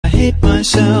hate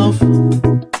myself.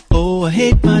 Oh, I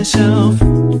hate myself.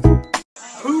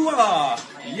 Hoo-ah!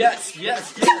 Yes,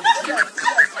 yes, yes, yes,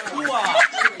 yes, hoo-ah!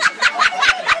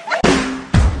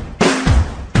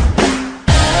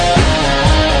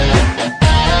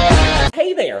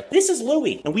 Hey there, this is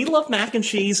Louie, and we love mac and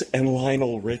cheese and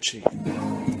Lionel Richie.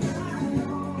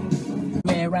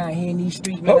 Man, around here in these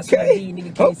streets, man, Okay,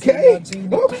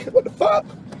 what the fuck?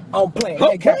 I'm playing.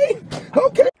 Okay.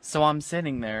 So I'm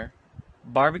sitting there,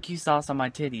 barbecue sauce on my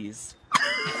titties.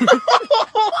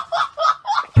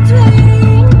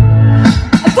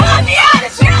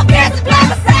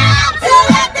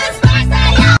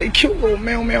 Hey, cute little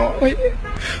meow. Wait.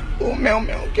 Little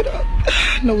meow, get up.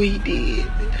 No, he did.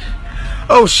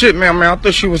 Oh shit, meow. I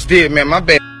thought she was dead, man. My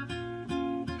bad.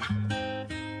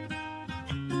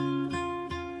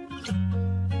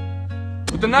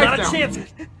 With the knife Not a down. chance!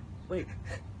 Wait,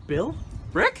 Bill?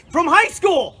 Rick? From high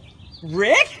school!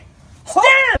 Rick?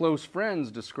 Stan! Close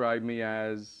friends describe me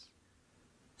as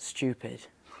Stupid.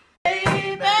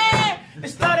 Baby, it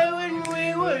started when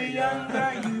we were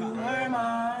younger. You were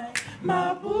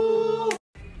my boo.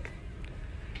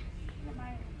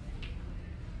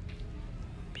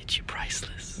 Bitch, you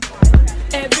priceless.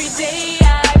 Every day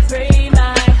I pray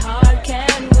my heart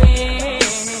can win.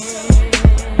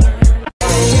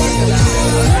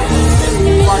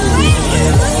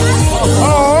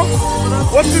 Oh,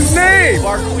 what's his name?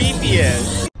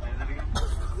 Barqueepian.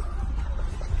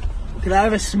 Could I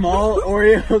have a small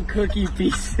Oreo cookie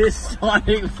pieces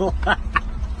Sonic Fly?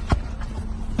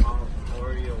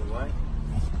 Oreo what?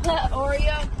 The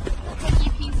Oreo cookie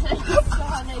pizza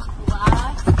Sonic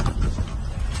Fly.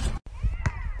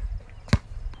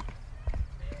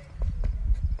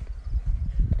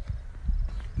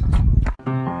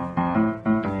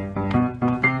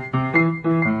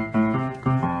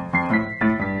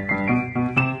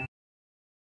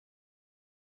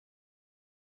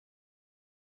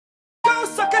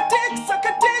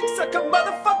 Suck a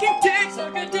motherfucking dick.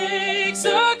 Suck a dick,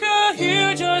 sucker,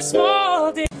 here's your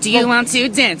small dick. Do you want to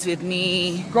dance with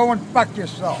me? Go and fuck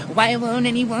yourself. Why won't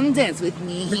anyone dance with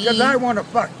me? Because I want to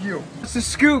fuck you. It's a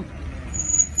scoop.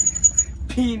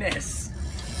 Penis.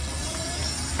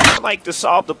 I'd like to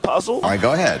solve the puzzle. All right,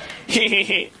 go ahead.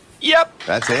 Yep.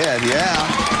 That's it,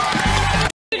 yeah.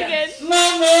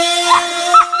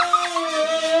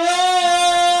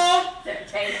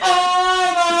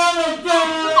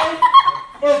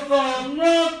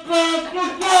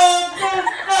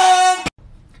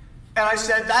 And I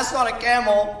said, that's not a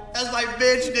camel. That's my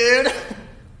bitch, dude.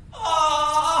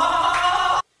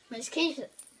 Miss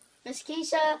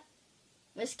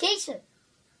Keisha.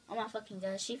 Oh my fucking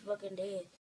god, she fucking dead.